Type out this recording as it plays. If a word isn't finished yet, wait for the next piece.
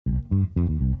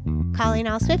Calling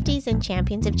all Swifties and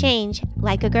champions of change,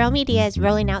 Like a Girl Media is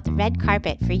rolling out the red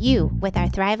carpet for you with our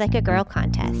Thrive Like a Girl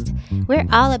contest. We're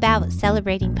all about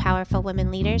celebrating powerful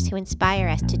women leaders who inspire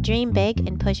us to dream big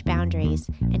and push boundaries.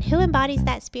 And who embodies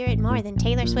that spirit more than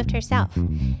Taylor Swift herself?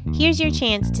 Here's your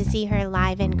chance to see her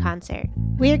live in concert.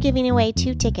 We're giving away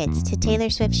 2 tickets to Taylor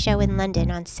Swift's show in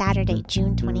London on Saturday,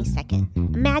 June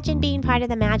 22nd. Imagine being part of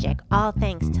the magic, all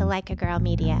thanks to Like a Girl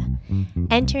Media.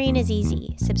 Entering is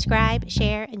easy. Subscribe,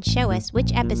 share, and show us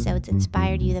which episodes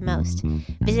inspired you the most.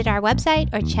 Visit our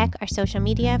website or check our social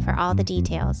media for all the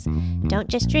details. Don't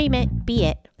just dream it, be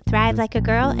it. Thrive like a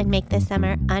girl and make this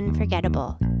summer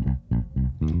unforgettable.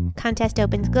 Contest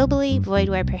opens globally, void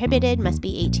where prohibited, must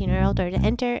be 18 or older to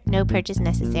enter, no purchase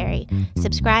necessary.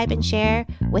 Subscribe and share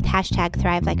with hashtag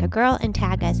Thrive Like a Girl and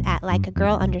tag us at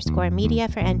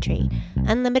likeagirl_media for entry.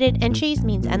 Unlimited entries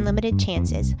means unlimited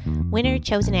chances. Winner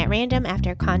chosen at random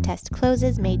after contest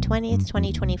closes May 20th,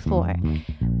 2024.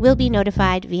 Will be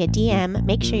notified via DM.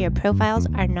 Make sure your profiles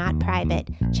are not private.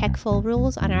 Check full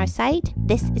rules on our site.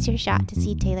 This is your shot to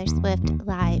see Taylor Swift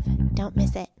live. Don't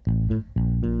miss it.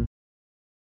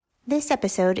 This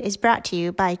episode is brought to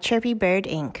you by Chirpy Bird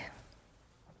Inc.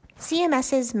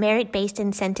 CMS's Merit-Based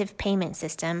Incentive Payment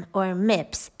System, or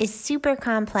MIPS, is super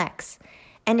complex,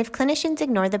 and if clinicians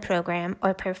ignore the program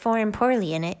or perform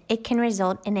poorly in it, it can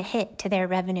result in a hit to their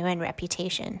revenue and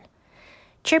reputation.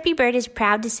 Chirpy Bird is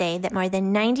proud to say that more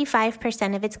than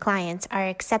 95% of its clients are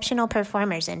exceptional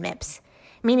performers in MIPS,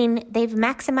 meaning they've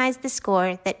maximized the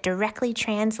score that directly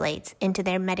translates into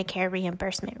their Medicare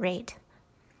reimbursement rate.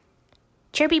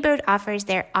 Chirpy Bird offers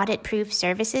their audit-proof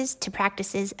services to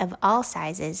practices of all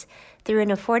sizes through an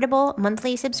affordable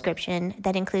monthly subscription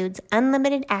that includes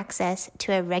unlimited access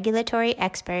to a regulatory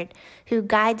expert who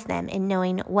guides them in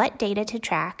knowing what data to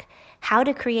track, how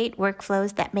to create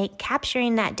workflows that make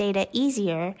capturing that data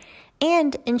easier,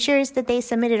 and ensures that they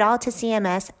submit it all to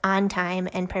CMS on time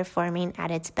and performing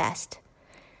at its best.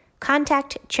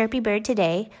 Contact Chirpy Bird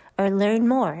today or learn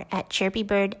more at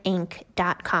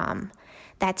chirpybirdinc.com.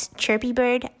 That's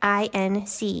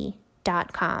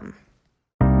chirpybirdinc.com.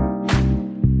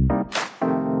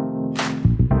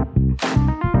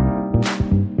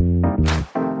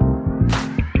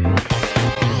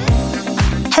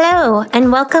 Hello,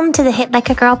 and welcome to the Hit Like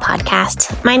a Girl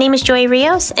podcast. My name is Joy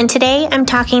Rios, and today I'm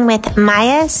talking with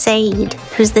Maya Saeed,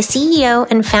 who's the CEO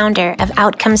and founder of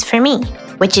Outcomes for Me,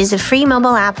 which is a free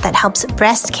mobile app that helps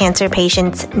breast cancer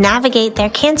patients navigate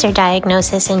their cancer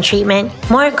diagnosis and treatment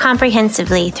more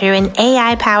comprehensively through an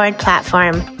AI-powered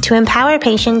platform to empower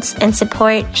patients and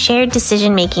support shared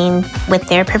decision-making with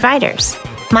their providers.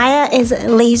 Maya is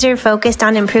laser focused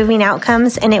on improving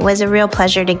outcomes, and it was a real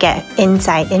pleasure to get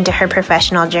insight into her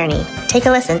professional journey. Take a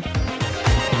listen.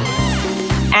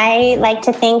 I like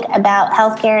to think about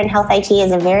healthcare and health IT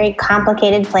as a very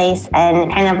complicated place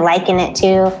and kind of liken it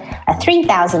to a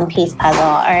 3,000-piece puzzle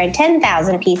or a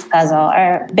 10,000-piece puzzle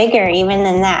or bigger even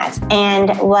than that.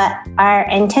 And what our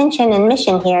intention and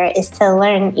mission here is to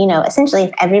learn, essentially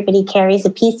if everybody carries a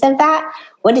piece of that,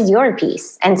 what is your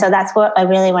piece? And so that's what I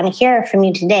really want to hear from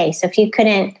you today. So if you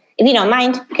don't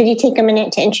mind, could you take a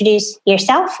minute to introduce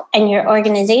yourself and your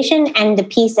organization and the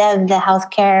piece of the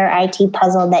healthcare IT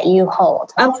puzzle that you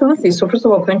hold? Absolutely. So first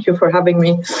of all, thank you for having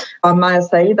me. I'm Maya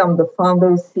Saeed. I'm the founder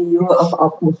and CEO of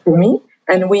Outcomes for Me.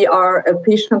 And we are a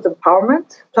patient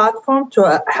empowerment platform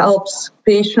to help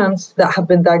patients that have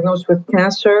been diagnosed with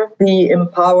cancer be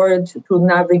empowered to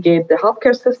navigate the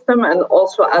healthcare system and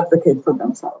also advocate for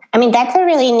themselves. I mean, that's a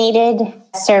really needed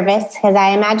service because I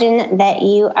imagine that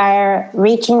you are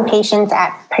reaching patients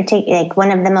at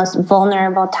one of the most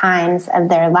vulnerable times of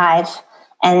their life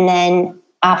and then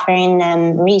offering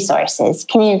them resources.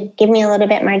 Can you give me a little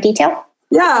bit more detail?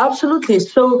 Yeah, absolutely.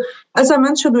 So as I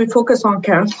mentioned, we focus on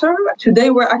cancer. Today,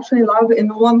 we're actually live in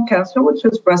one cancer, which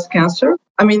is breast cancer.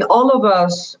 I mean, all of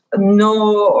us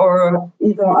know or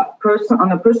either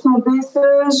on a personal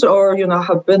basis or,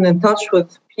 have been in touch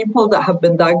with people that have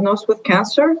been diagnosed with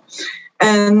cancer.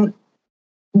 And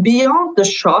beyond the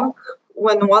shock,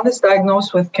 when one is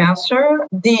diagnosed with cancer,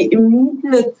 the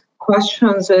immediate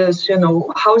questions is,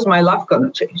 how is my life going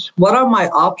to change? What are my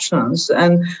options?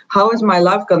 And how is my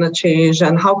life going to change?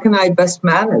 And how can I best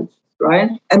manage,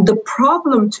 right? And the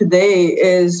problem today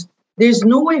is there's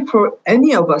no way for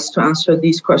any of us to answer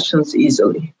these questions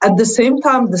easily. At the same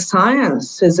time, the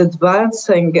science is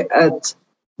advancing at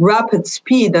rapid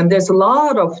speed, and there's a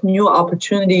lot of new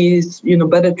opportunities,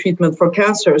 better treatment for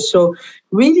cancer. So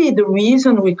really the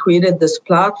reason we created this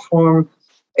platform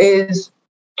is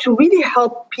to really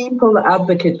help people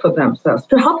advocate for themselves,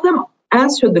 to help them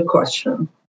answer the question,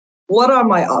 what are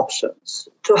my options?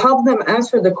 To help them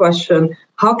answer the question,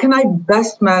 how can I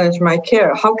best manage my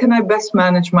care? How can I best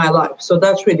manage my life? So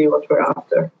that's really what we're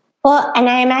after. Well, and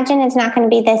I imagine it's not going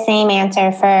to be the same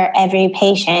answer for every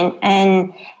patient.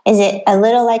 And is it a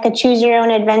little like a choose your own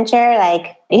adventure?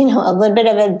 Like, a little bit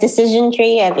of a decision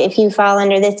tree of if you fall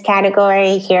under this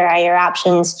category, here are your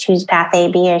options, choose path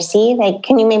A, B, or C. Like,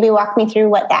 can you maybe walk me through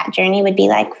what that journey would be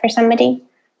like for somebody?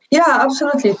 Yeah,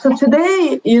 absolutely. So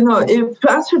today, if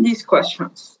to answer these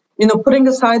questions, putting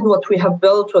aside what we have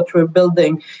built, what we're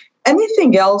building,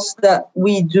 anything else that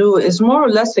we do is more or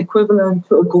less equivalent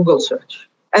to a Google search.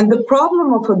 And the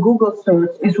problem of a Google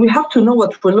search is we have to know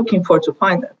what we're looking for to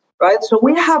find it, right? So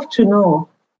we have to know,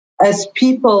 as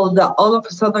people that all of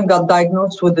a sudden got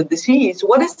diagnosed with a disease,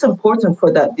 what is important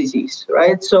for that disease,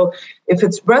 right? So if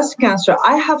it's breast cancer,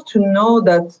 I have to know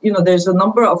that, there's a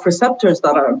number of receptors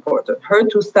that are important,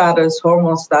 HER2 status,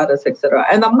 hormone status, etc.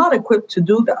 And I'm not equipped to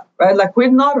do that, right? Like, we're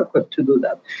not equipped to do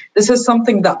that. This is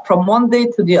something that from one day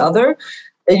to the other,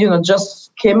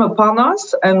 just came upon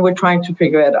us, and we're trying to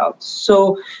figure it out.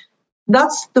 So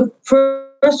that's the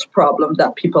first problem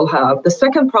that people have. The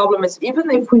second problem is,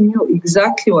 even if we knew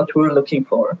exactly what we were looking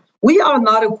for, we are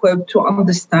not equipped to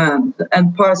understand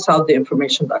and parse out the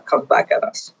information that comes back at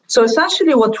us. So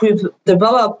essentially what we've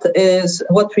developed is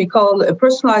what we call a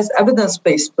personalized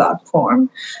evidence-based platform.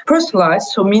 Personalized,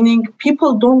 so meaning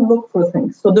people don't look for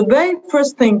things. So the very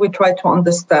first thing we try to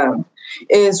understand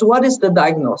is, what is the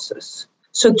diagnosis?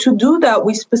 So to do that,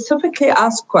 we specifically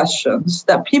ask questions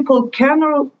that people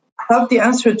can have the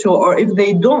answer to, or if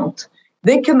they don't,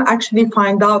 they can actually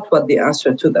find out what the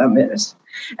answer to them is.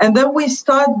 And then we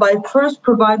start by first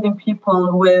providing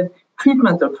people with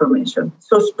treatment information,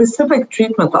 so specific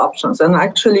treatment options. And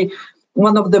actually,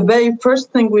 one of the very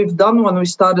first things we've done when we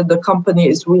started the company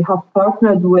is we have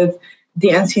partnered with the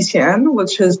NCCN,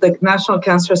 which is the National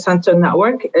Cancer Center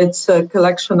Network. It's a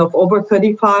collection of over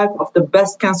 35 of the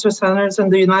best cancer centers in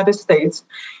the United States.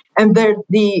 And they're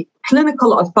the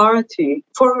clinical authority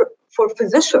for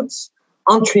physicians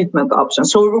on treatment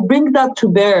options. So we bring that to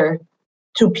bear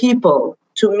to people,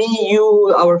 to me,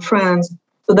 you, our friends,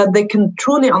 so that they can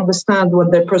truly understand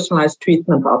what their personalized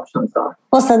treatment options are.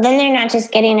 Well, so then they're not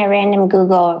just getting a random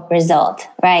Google result,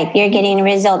 right? You're getting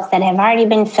results that have already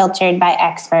been filtered by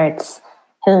experts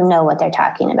who know what they're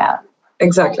talking about.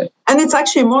 Exactly. And it's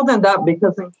actually more than that,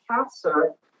 because in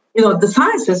cancer, the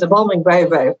science is evolving very,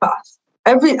 very fast.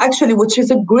 Which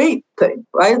is a great thing,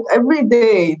 right? Every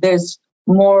day there's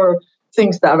more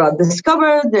things that are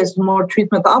discovered, there's more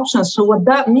treatment options. So what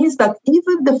that means that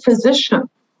even the physician,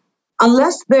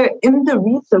 unless they're in the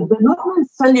research, they're not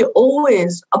necessarily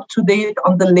always up to date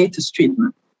on the latest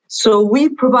treatment. So we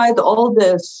provide all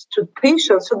this to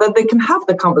patients so that they can have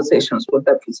the conversations with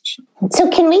their physician. So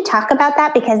can we talk about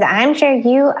that? Because I'm sure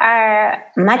you are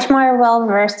much more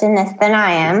well-versed in this than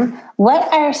I am.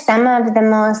 What are some of the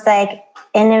most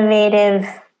innovative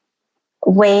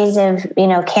ways of,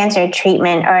 cancer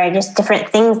treatment, or just different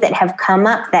things that have come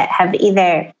up that have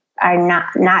either are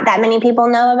not that many people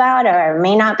know about or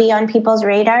may not be on people's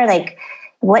radar? Like,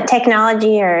 what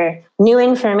technology or new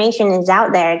information is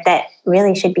out there that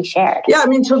really should be shared? Yeah,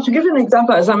 so to give you an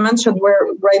example, as I mentioned,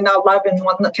 we're right now live in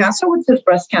one cancer, which is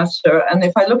breast cancer. And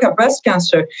if I look at breast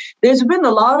cancer, there's been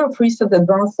a lot of recent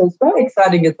advances, very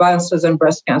exciting advances in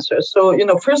breast cancer. So,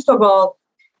 first of all,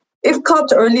 if caught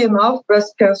early enough,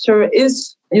 breast cancer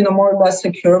is, more or less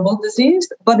a curable disease.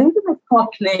 But even if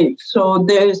caught late, so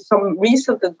there's some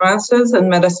recent advances in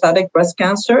metastatic breast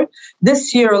cancer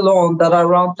this year alone that are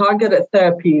around targeted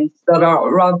therapies, that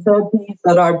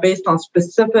are based on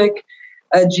specific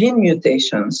gene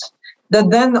mutations. That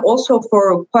then also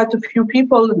for quite a few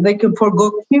people, they can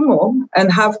forgo chemo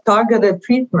and have targeted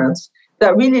treatments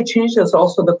that really changes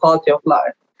also the quality of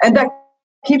life. And that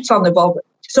keeps on evolving.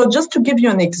 So just to give you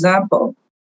an example,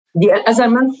 as I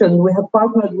mentioned, we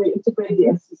integrate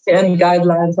the NCCN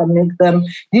guidelines and make them,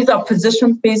 these are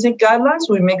physician-facing guidelines,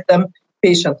 we make them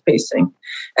patient-facing.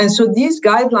 And so these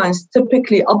guidelines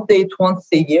typically update once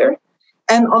a year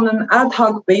and on an ad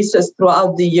hoc basis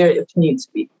throughout the year if needs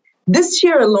be. This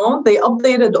year alone, they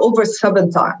updated over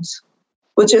 7 times,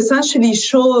 which essentially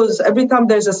shows every time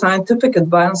there's a scientific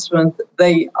advancement,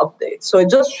 they update. So it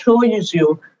just shows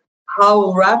you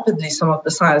how rapidly some of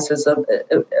the science is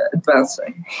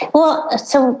advancing. Well,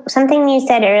 so something you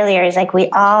said earlier is we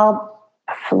all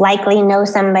likely know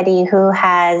somebody who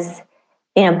has,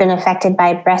 been affected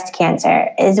by breast cancer.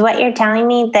 Is what you're telling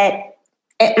me that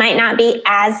it might not be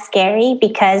as scary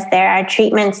because there are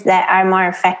treatments that are more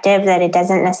effective, that it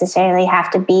doesn't necessarily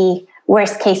have to be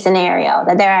worst case scenario,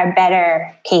 that there are better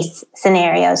case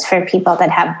scenarios for people that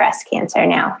have breast cancer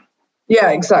now? Yeah,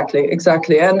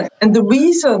 exactly. And the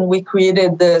reason we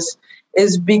created this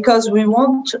is because we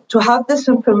want to have this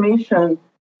information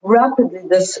rapidly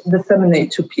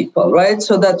disseminate to people, right?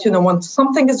 So that, when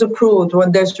something is approved,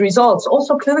 when there's results,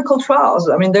 also clinical trials.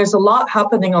 I mean, there's a lot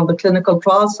happening on the clinical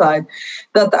trial side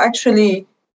that actually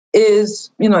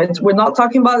is, we're not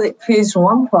talking about phase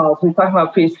 1 trials. We're talking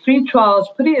about phase 3 trials,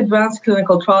 pretty advanced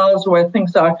clinical trials where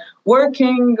things are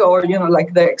working or,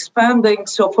 like they're expanding.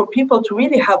 So for people to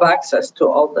really have access to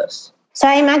all this. So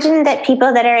I imagine that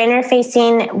people that are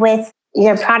interfacing with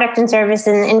your product and service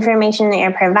and the information that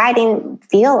you're providing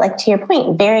feel, like, to your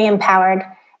point, very empowered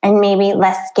and maybe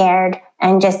less scared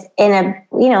and just in a,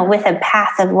 with a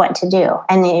path of what to do.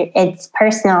 And it's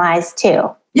personalized too.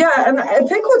 Yeah, and I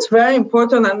think what's very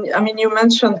important, and I mean, you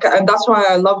mentioned, and that's why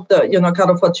I love the, kind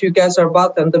of what you guys are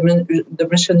about and the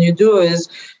mission you do is,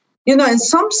 in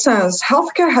some sense,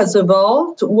 healthcare has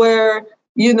evolved where,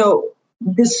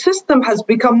 the system has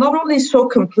become not only so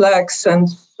complex and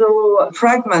so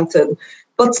fragmented,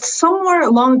 but somewhere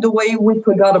along the way, we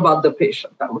forgot about the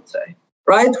patient, I would say,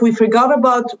 right? We forgot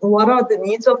about what are the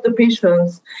needs of the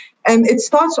patients. And it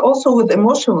starts also with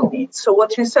emotional needs. So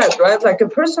what you said, right? Like a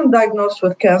person diagnosed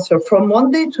with cancer, from one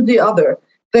day to the other,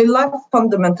 their life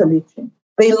fundamentally changed.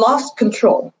 They lost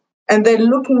control, and they're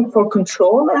looking for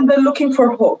control, and they're looking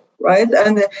for hope, right?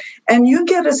 And you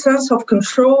get a sense of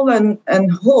control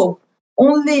and hope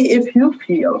only if you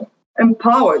feel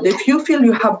empowered, if you feel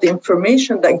you have the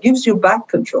information that gives you back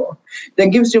control, that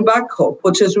gives you back hope,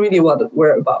 which is really what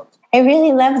we're about. I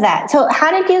really love that. So how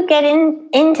did you get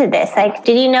into this? Like,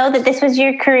 did you know that this was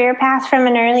your career path from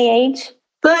an early age?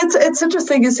 So it's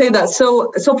interesting you say that.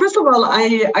 So first of all,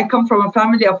 I come from a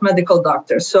family of medical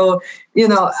doctors. So,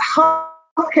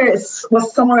 healthcare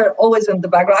was somewhere always in the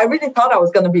background. I really thought I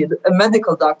was going to be a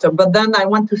medical doctor, but then I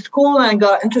went to school and I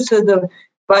got interested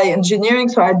by engineering.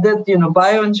 So I did,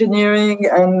 bioengineering,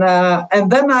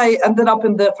 and then I ended up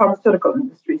in the pharmaceutical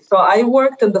industry. So I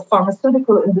worked in the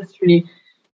pharmaceutical industry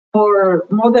for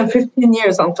more than 15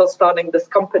 years until starting this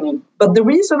company. But the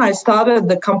reason I started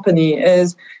the company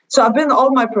is, so I've been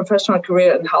all my professional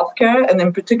career in healthcare, and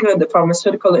in particular in the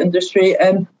pharmaceutical industry.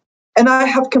 And I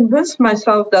have convinced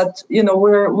myself that,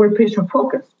 we're patient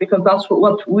focused, because that's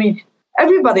what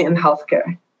everybody in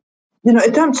healthcare,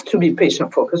 attempts to be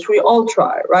patient focused. We all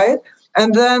try, right?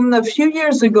 And then a few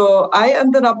years ago, I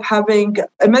ended up having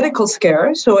a medical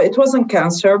scare. So it wasn't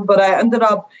cancer, but I ended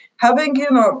up having,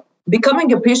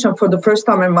 becoming a patient for the first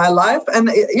time in my life. And,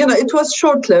 it was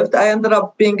short-lived. I ended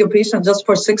up being a patient just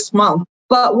for 6 months.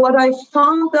 But what I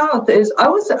found out is I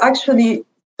was actually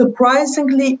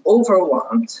surprisingly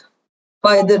overwhelmed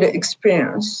by the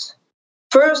experience.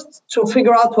 First, to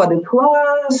figure out what it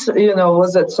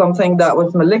was it something that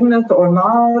was malignant or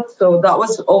not? So that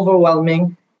was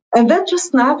overwhelming. And then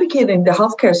just navigating the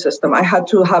healthcare system. I had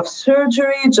to have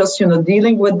surgery, just,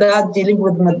 dealing with that, dealing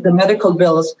with the medical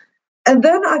bills. And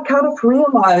then I kind of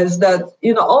realized that,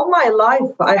 all my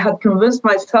life, I had convinced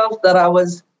myself that I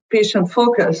was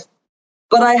patient-focused,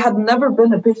 but I had never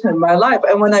been a patient in my life.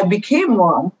 And when I became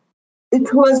one,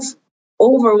 it was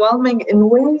overwhelming in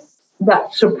ways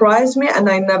that surprised me, and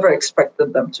I never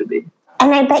expected them to be.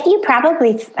 And I bet you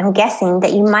probably, I'm guessing,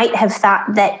 that you might have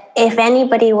thought that if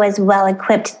anybody was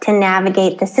well-equipped to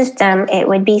navigate the system, it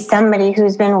would be somebody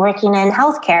who's been working in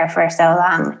healthcare for so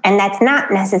long. And that's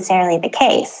not necessarily the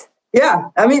case. Yeah,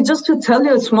 I mean, just to tell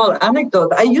you a small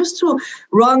anecdote, I used to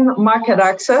run market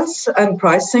access and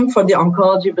pricing for the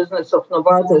oncology business of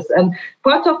Novartis. And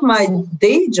part of my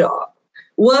day job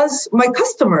was my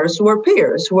customers were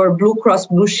payers, were Blue Cross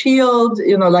Blue Shield,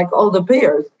 like all the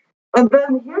payers. And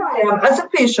then here I am as a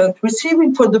patient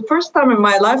receiving for the first time in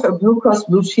my life a Blue Cross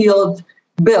Blue Shield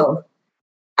bill.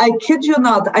 I kid you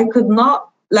not, I could not,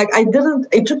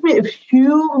 it took me a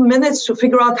few minutes to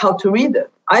figure out how to read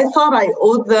it. I thought I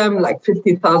owed them like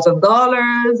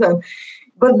 $50,000.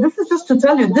 But this is just to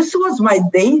tell you, this was my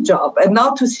day job. And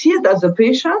now to see it as a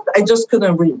patient, I just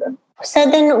couldn't read it. So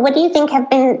then what do you think have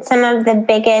been some of the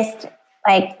biggest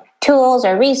tools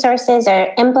or resources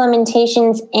or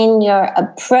implementations in your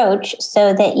approach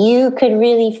so that you could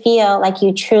really feel like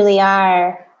you truly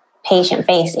are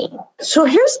patient-facing? So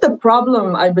here's the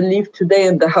problem, I believe, today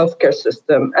in the healthcare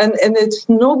system. And it's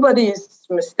nobody's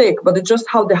mistake, but it's just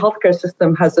how the healthcare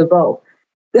system has evolved.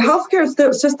 The healthcare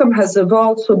system has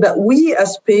evolved so that we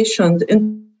as patients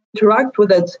interact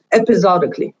with it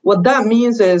episodically. What that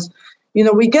means is,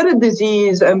 we get a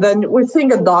disease and then we're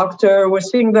seeing a doctor, we're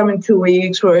seeing them in 2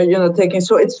 weeks, we're, taking,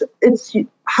 so it's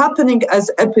happening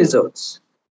as episodes.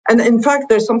 And in fact,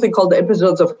 there's something called the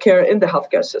episodes of care in the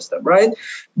healthcare system, right?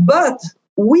 But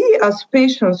we as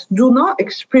patients do not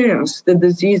experience the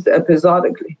disease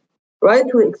episodically, right?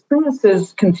 We experience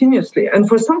this continuously. And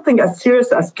for something as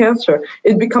serious as cancer,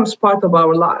 it becomes part of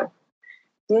our life.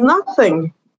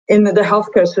 Nothing in the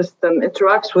healthcare system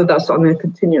interacts with us on a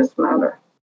continuous manner,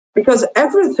 because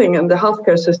everything in the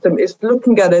healthcare system is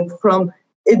looking at it from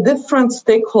a different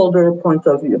stakeholder point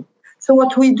of view. So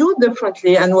what we do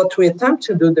differently and what we attempt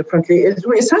to do differently is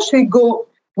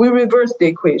we reverse the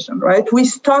equation, right? We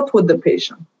start with the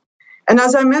patient. And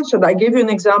as I mentioned, I gave you an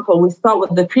example. We start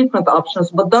with the treatment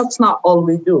options, but that's not all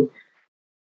we do.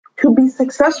 To be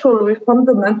successful, we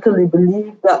fundamentally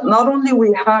believe that not only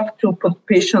we have to put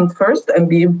patient first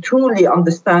and truly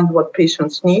understand what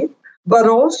patients need, but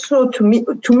also to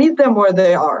meet them where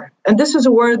they are. And this is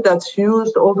a word that's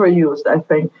overused, I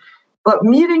think. But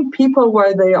meeting people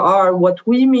where they are, what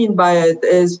we mean by it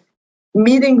is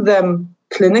meeting them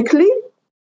clinically,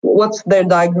 what's their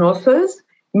diagnosis,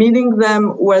 meeting them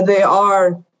where they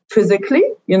are physically,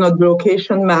 the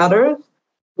location matters,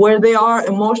 where they are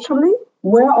emotionally,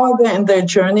 where are they in their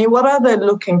journey, what are they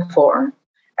looking for?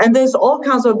 And there's all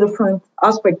kinds of different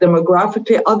aspects,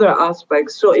 demographically, other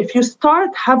aspects. So if you start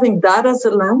having that as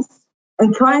a lens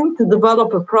and trying to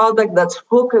develop a product that's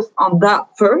focused on that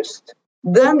first,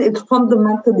 then it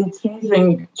fundamentally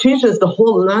changes the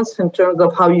whole lens in terms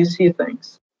of how you see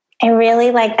things. I really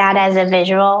like that as a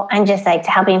visual and just like to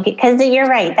helping people, because you're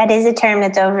right, that is a term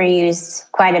that's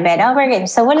overused quite a bit.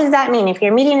 So what does that mean? If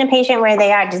you're meeting a patient where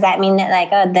they are, does that mean that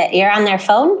that you're on their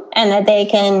phone and that they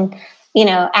can,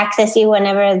 access you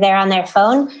whenever they're on their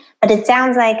phone? But it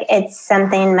sounds like it's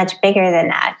something much bigger than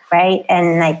that, right?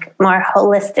 And like more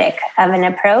holistic of an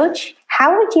approach.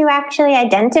 How would you actually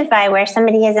identify where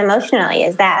somebody is emotionally?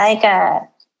 Is that like a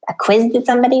quiz that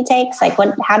somebody takes?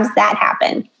 How does that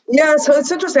happen? Yeah, so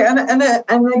it's interesting. And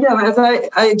again, as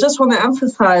I just want to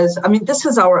emphasize, this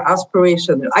is our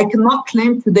aspiration. I cannot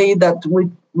claim today that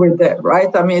we're there, right?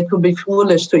 It would be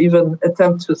foolish to even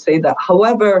attempt to say that.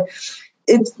 However,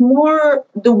 it's more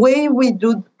the way we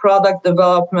do product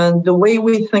development, the way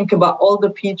we think about all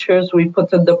the features we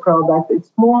put in the product.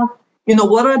 It's more,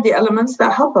 what are the elements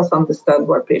that help us understand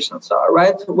where patients are,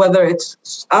 right? Whether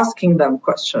it's asking them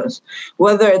questions,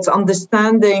 whether it's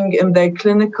understanding in their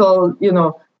clinical,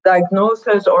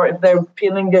 diagnosis, or if they're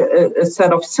feeling a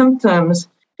set of symptoms,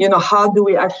 how do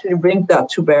we actually bring that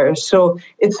to bear? So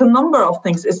it's a number of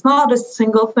things. It's not a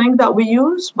single thing that we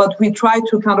use, but we try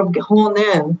to kind of hone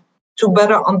in to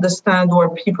better understand where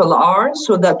people are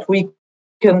so that we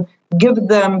can give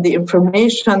them the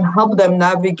information, help them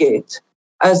navigate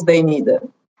as they need it.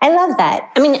 I love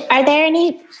that.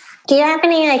 Do you have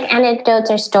any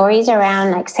anecdotes or stories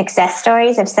around success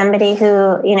stories of somebody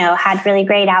who, had really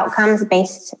great outcomes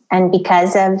based and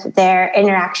because of their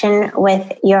interaction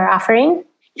with your offering?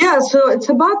 Yeah, so it's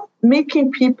about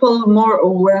making people more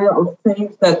aware of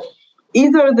things that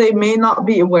either they may not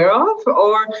be aware of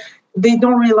or they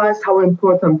don't realize how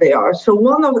important they are. So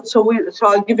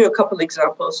I'll give you a couple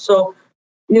examples. So,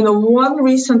 one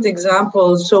recent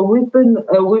example. So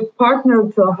we've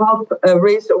partnered to help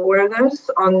raise awareness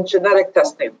on genetic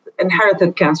testing,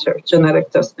 inherited cancer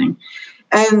genetic testing.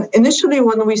 And initially,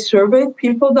 when we surveyed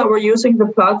people that were using the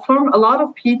platform, a lot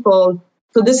of people.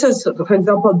 So this is, for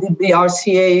example, the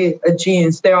BRCA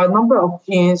genes. There are a number of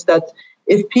genes that,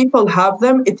 if people have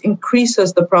them, it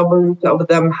increases the probability of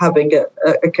them having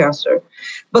a cancer.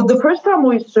 But the first time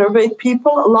we surveyed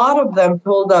people, a lot of them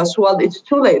told us, well, it's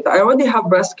too late. I already have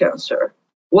breast cancer.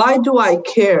 Why do I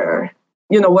care,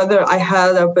 whether I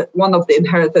had one of the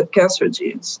inherited cancer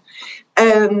genes?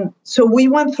 And so we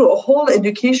went through a whole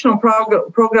educational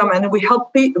program, and we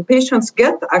helped patients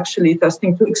get actually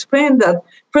testing to explain that,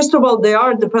 first of all, they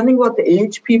are, depending what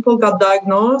age people got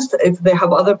diagnosed, if they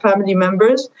have other family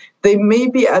members, they may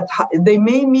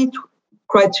meet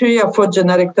criteria for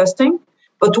genetic testing.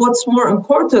 But what's more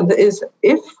important is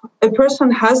if a person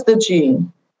has the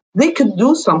gene, they could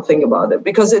do something about it,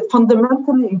 because it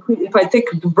fundamentally increases. If I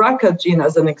take the BRCA gene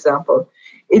as an example,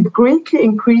 it greatly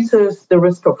increases the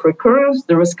risk of recurrence,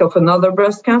 the risk of another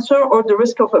breast cancer, or the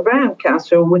risk of ovarian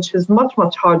cancer, which is much,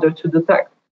 much harder to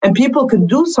detect. And people could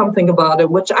do something about it,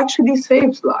 which actually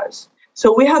saves lives.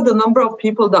 So we had a number of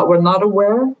people that were not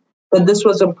aware that this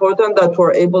was important, that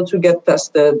were able to get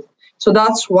tested. So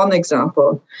that's one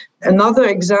example. Another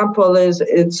example is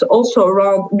it's also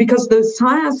around, because the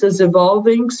science is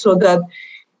evolving so that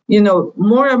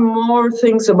more and more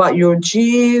things about your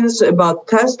genes, about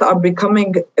tests are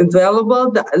becoming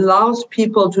available that allows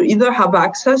people to either have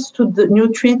access to the new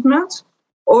treatments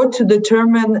or to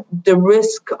determine the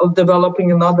risk of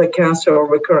developing another cancer or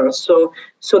recurrence.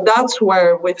 So that's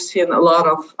where we've seen a lot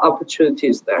of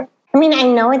opportunities there. I mean, I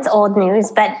know it's old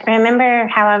news, but remember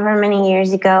however many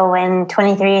years ago when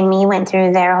 23andMe went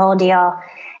through their whole deal,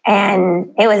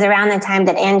 and it was around the time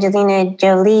that Angelina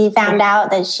Jolie found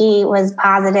out that she was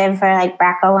positive for like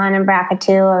BRCA1 and BRCA2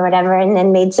 or whatever, and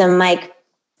then made some like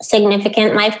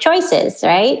significant life choices,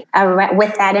 right?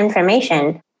 With that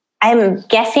information. I'm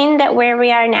guessing that where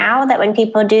we are now, that when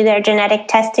people do their genetic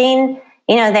testing,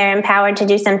 they're empowered to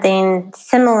do something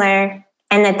similar,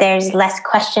 and that there's less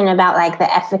question about like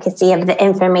the efficacy of the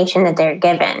information that they're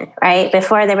given, right?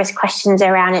 Before there was questions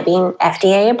around it being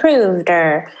FDA approved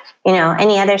or,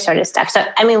 any other sort of stuff. So,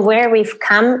 I mean, where we've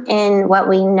come in what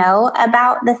we know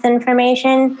about this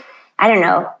information, I don't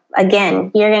know.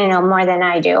 Again, you're going to know more than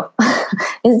I do.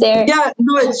 Is there? Yeah,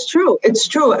 no, it's true. It's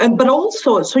true. But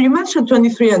also, so you mentioned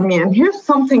 23andMe, and here's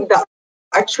something that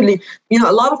actually,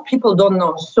 a lot of people don't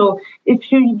know. So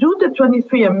if you do the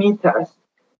 23andMe test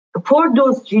for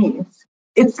those genes,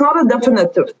 it's not a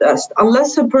definitive test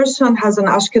unless a person has an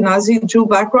Ashkenazi Jew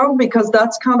background, because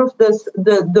that's kind of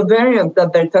the variant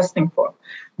that they're testing for.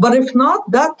 But if not,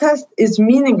 that test is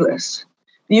meaningless.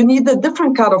 You need a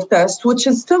different kind of test, which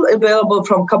is still available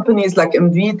from companies like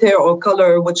Invitae or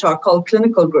Color, which are called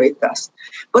clinical grade tests.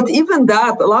 But even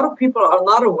that, a lot of people are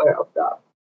not aware of that.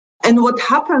 And what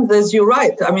happens is, you're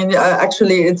right. I mean,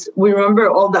 actually, we remember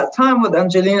all that time with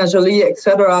Angelina Jolie,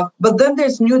 etc. But then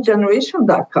there's new generation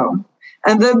that come,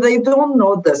 and then they don't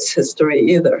know this history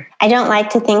either. I don't like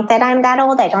to think that I'm that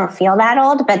old. I don't feel that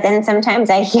old. But then sometimes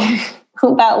I hear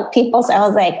about people, so I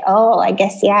was like, oh, I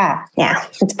guess, yeah,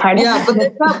 it's part of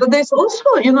it. But there's also,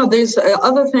 there's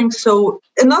other things. So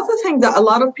another thing that a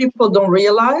lot of people don't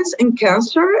realize in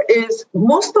cancer is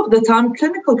most of the time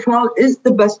clinical trial is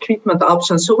the best treatment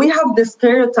option. So we have this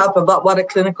stereotype about what a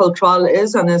clinical trial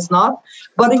is and is not.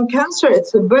 But in cancer,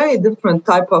 it's a very different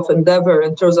type of endeavor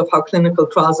in terms of how clinical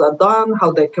trials are done,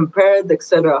 how they're compared,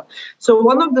 etc. So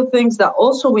one of the things that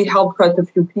also we help quite a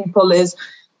few people is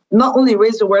not only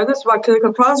raise awareness about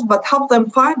clinical trials, but help them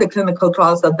find the clinical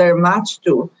trials that they're matched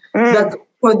to. That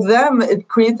for them, it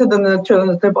created an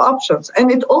alternative options. And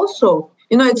it also,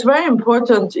 it's very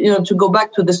important, to go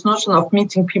back to this notion of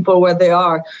meeting people where they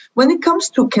are. When it comes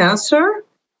to cancer,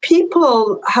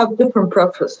 people have different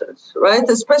preferences, right?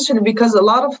 Especially because a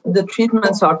lot of the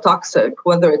treatments are toxic,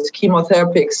 whether it's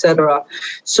chemotherapy, etc.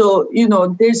 So,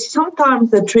 there's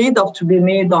sometimes a trade-off to be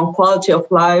made on quality of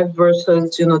life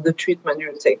versus, the treatment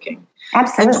you're taking.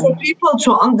 Absolutely. And for people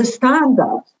to understand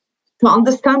that, to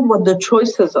understand what the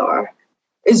choices are,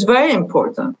 is very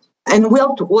important. And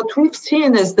what we've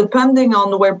seen is, depending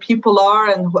on where people are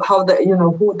and how they,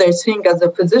 who they're seeing as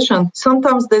a physician,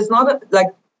 sometimes there's not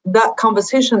that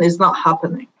conversation is not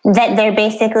happening. That they're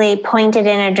basically pointed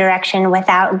in a direction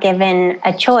without given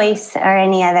a choice or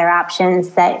any other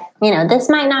options that, this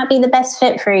might not be the best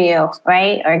fit for you,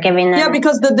 right? Or giving them... Yeah,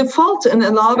 because the default in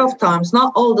a lot of times,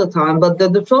 not all the time, but the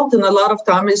default in a lot of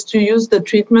time is to use the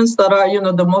treatments that are,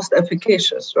 the most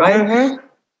efficacious, right? Mm-hmm.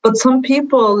 But some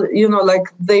people,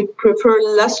 they prefer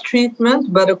less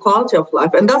treatment, better quality of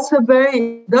life. And that's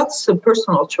a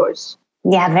personal choice.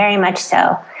 Yeah, very much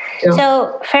so. Yeah.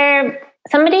 So for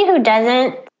somebody who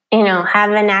doesn't,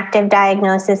 have an active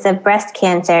diagnosis of breast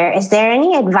cancer, is there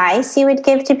any advice you would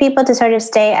give to people to sort of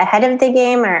stay ahead of the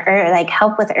game or like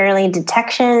help with early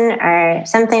detection or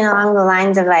something along the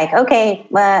lines of like, okay,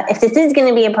 well, if this is going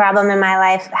to be a problem in my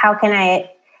life, how can I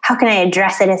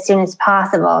address it as soon as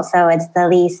possible so it's the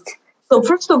least... So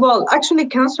first of all, actually,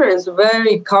 cancer is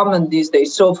very common these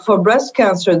days. So for breast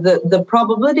cancer, the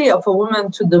probability of a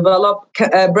woman to develop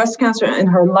breast cancer in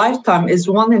her lifetime is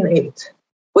 1 in 8,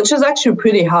 which is actually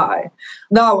pretty high.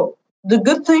 Now, the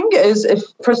good thing is, if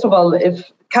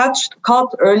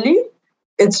caught early,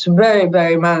 it's very,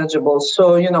 very manageable.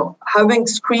 So, having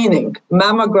screening,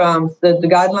 mammograms, the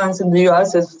guidelines in the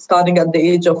US is starting at the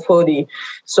age of 40.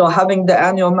 So having the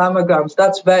annual mammograms,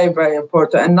 that's very, very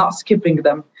important, and not skipping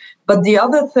them. But the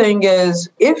other thing is,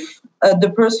 if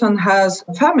the person has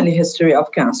a family history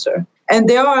of cancer, and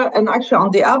actually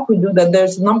on the app we do that,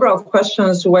 there's a number of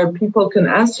questions where people can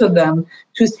answer them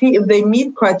to see if they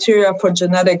meet criteria for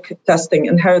genetic testing,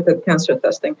 inherited cancer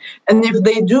testing. And if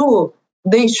they do,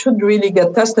 they should really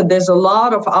get tested. There's a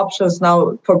lot of options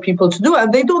now for people to do,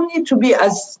 and they don't need to be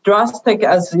as drastic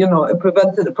as, a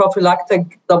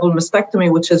prophylactic double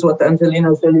mastectomy, which is what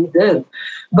Angelina Jolie did.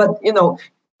 But,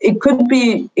 it could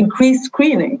be increased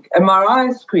screening,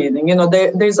 MRI screening.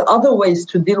 There's other ways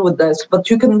to deal with this, but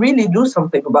you can really do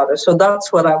something about it. So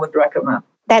that's what I would recommend.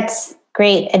 That's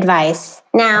great advice.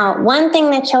 Now, one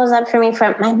thing that shows up for me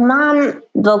from my mom,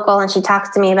 vocal, and she talks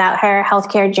to me about her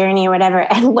healthcare journey or whatever.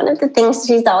 And one of the things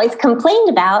she's always complained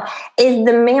about is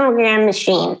the mammogram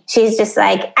machine. She's just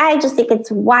like, I just think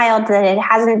it's wild that it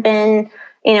hasn't been,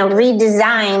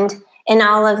 redesigned in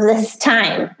all of this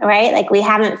time, right? Like we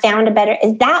haven't found a better,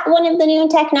 is that one of the new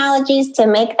technologies to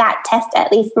make that test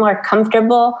at least more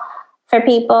comfortable for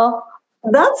people?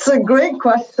 That's a great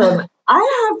question.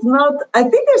 I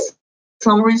think there's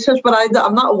some research, but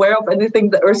I'm not aware of anything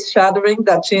that earth-shattering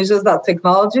that changes that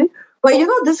technology. But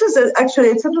this is actually,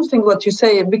 it's interesting what you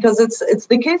say, because it's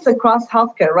the case across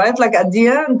healthcare, right? Like at the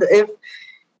end,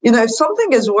 if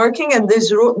something is working and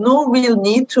there's no real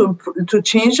need to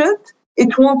change it,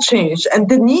 it won't change. And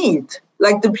the need,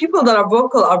 like the people that are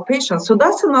vocal are patients. So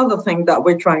that's another thing that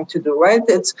we're trying to do, right?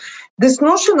 It's this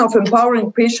notion of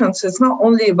empowering patients. It's not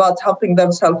only about helping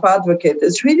them self-advocate.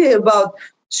 It's really about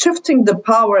shifting the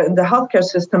power in the healthcare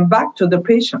system back to the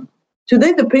patient.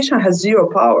 Today, the patient has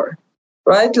zero power,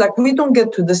 right? Like we don't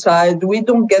get to decide. We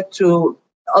don't get to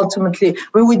ultimately,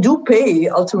 we do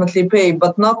ultimately pay,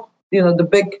 but not, the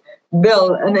big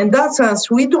bill. And in that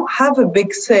sense, we don't have a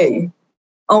big say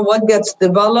on what gets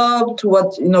developed,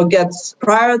 what, gets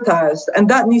prioritized, and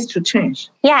that needs to change.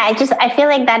 Yeah, I feel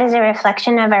like that is a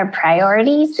reflection of our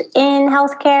priorities in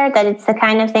healthcare, that it's the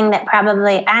kind of thing that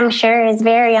probably, I'm sure, is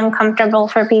very uncomfortable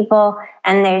for people,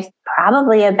 and there's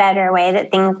probably a better way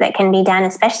that can be done,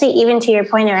 especially even to your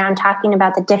point around talking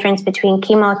about the difference between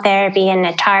chemotherapy and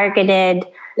a targeted,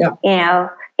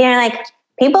 like,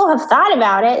 people have thought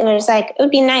about it, and it's like, it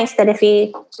would be nice that if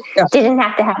you didn't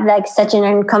have to have like such an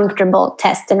uncomfortable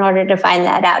test in order to find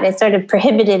that out. It's sort of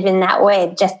prohibitive in that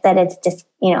way, just that it's just,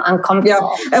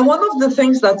 uncomfortable. Yeah, and one of the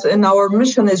things that's in our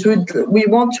mission is we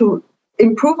want to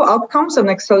improve outcomes and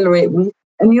accelerate.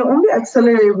 And you only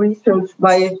accelerate research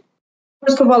by,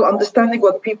 first of all, understanding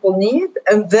what people need,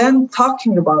 and then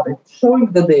talking about it,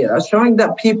 showing the data, showing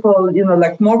that people,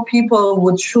 more people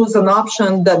would choose an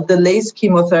option that delays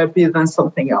chemotherapy than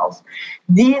something else.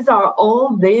 These are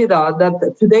all data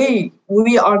that today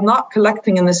we are not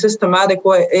collecting in a systematic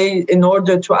way in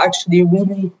order to actually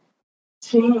really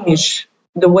change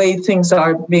the way things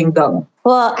are being done.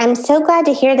 Well, I'm so glad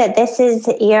to hear that this is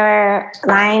your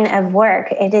line of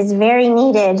work. It is very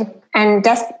needed. And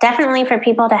definitely for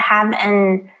people to have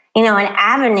an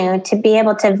avenue to be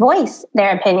able to voice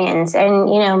their opinions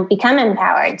and, become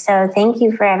empowered. So thank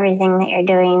you for everything that you're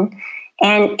doing.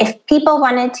 And if people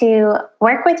wanted to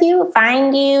work with you,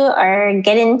 find you, or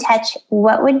get in touch,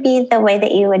 what would be the way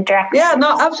that you would direct? Yeah,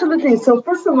 no, absolutely. So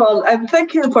first of all, and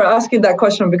thank you for asking that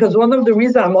question, because one of the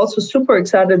reasons I'm also super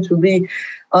excited to be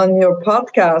on your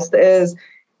podcast is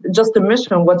just the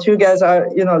mission, what you guys are,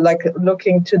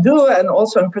 looking to do, and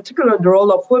also in particular the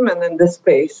role of women in this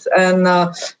space. And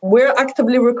we're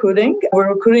actively recruiting.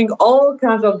 We're recruiting all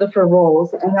kinds of different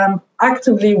roles, and I'm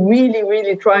actively really,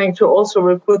 really trying to also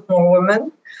recruit more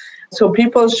women. So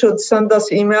people should send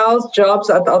us emails,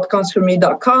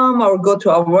 jobs@outcomesforme.com, or go to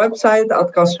our website,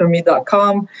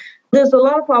 outcomesforme.com. There's a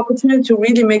lot of opportunity to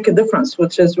really make a difference,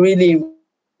 which is really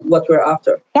what we're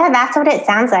after. Yeah, that's what it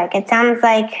sounds like. It sounds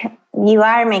like you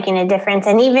are making a difference.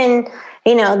 And even,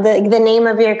 the name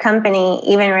of your company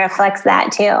even reflects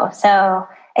that too. So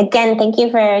again, thank you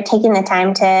for taking the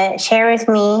time to share with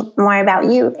me more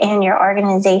about you and your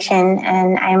organization.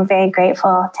 And I'm very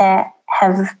grateful to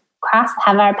have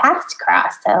our paths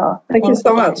cross. So thank you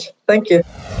so much. Thank you.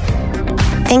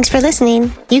 Thanks for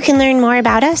listening. You can learn more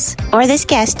about us or this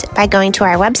guest by going to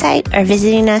our website or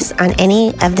visiting us on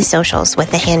any of the socials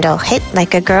with the handle Hit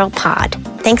Like a Girl Pod.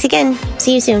 Thanks again.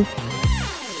 See you soon.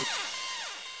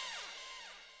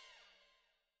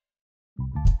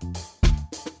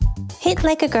 Hit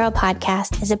Like a Girl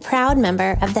podcast is a proud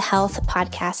member of the Health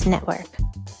Podcast Network.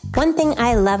 One thing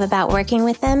I love about working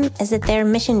with them is that they're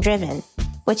mission-driven,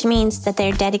 which means that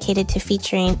they're dedicated to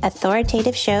featuring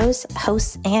authoritative shows,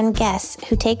 hosts, and guests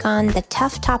who take on the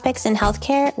tough topics in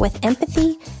healthcare with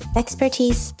empathy,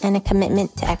 expertise, and a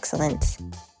commitment to excellence.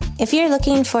 If you're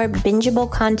looking for bingeable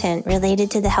content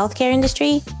related to the healthcare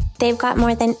industry, they've got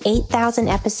more than 8,000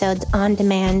 episodes on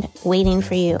demand waiting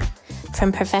for you.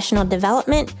 From professional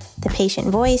development, the patient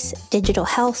voice, digital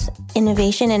health,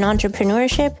 innovation and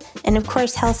entrepreneurship, and of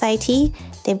course, health IT,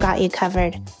 they've got you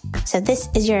covered. So this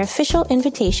is your official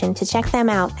invitation to check them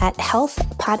out at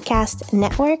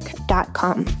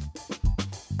healthpodcastnetwork.com.